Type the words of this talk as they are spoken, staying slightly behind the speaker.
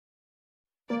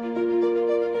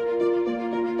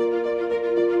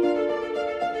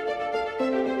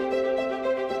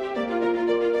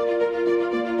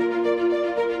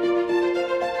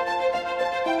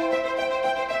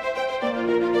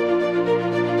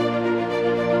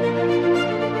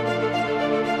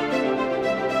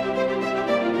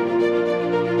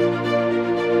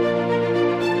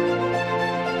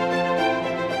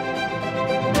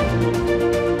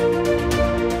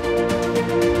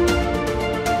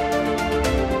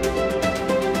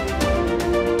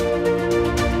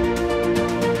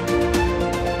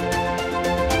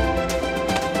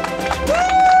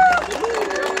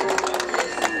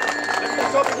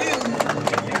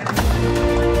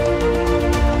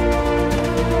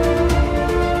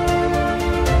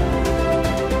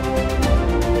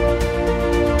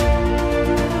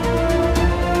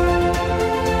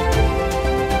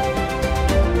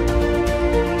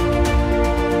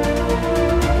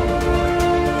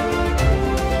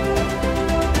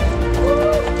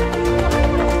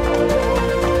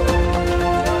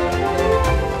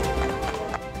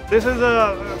This is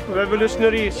a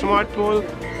revolutionary smart pole,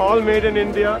 all made in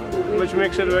India, which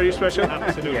makes it very special.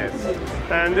 Absolutely. Yes.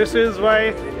 And this is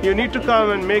why you need to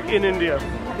come and make in India,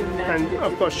 and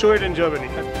of course show it in Germany.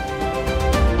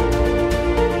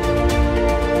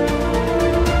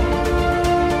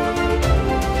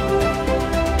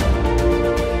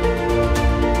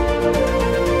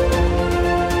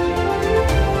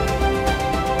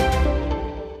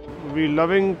 We're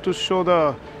loving to show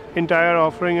the entire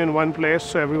offering in one place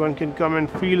so everyone can come and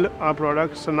feel our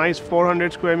products. It's a nice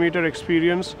 400 square meter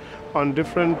experience on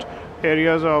different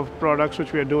areas of products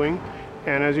which we are doing.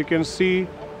 And as you can see,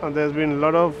 there's been a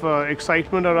lot of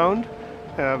excitement around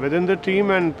within the team,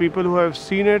 and people who have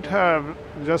seen it have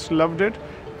just loved it.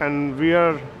 And we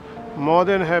are more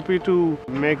than happy to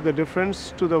make the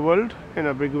difference to the world in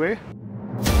a big way.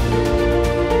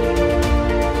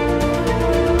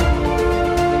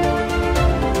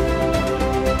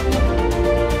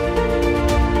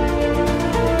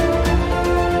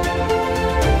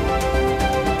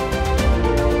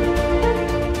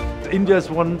 India is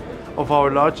one of our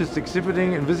largest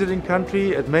exhibiting and visiting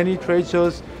country at many trade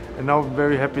shows, and now I'm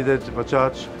very happy that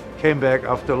Bajaj came back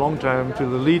after a long time to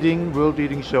the world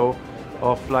leading show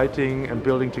of lighting and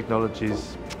building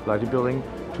technologies, Lighting Building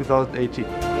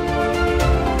 2018.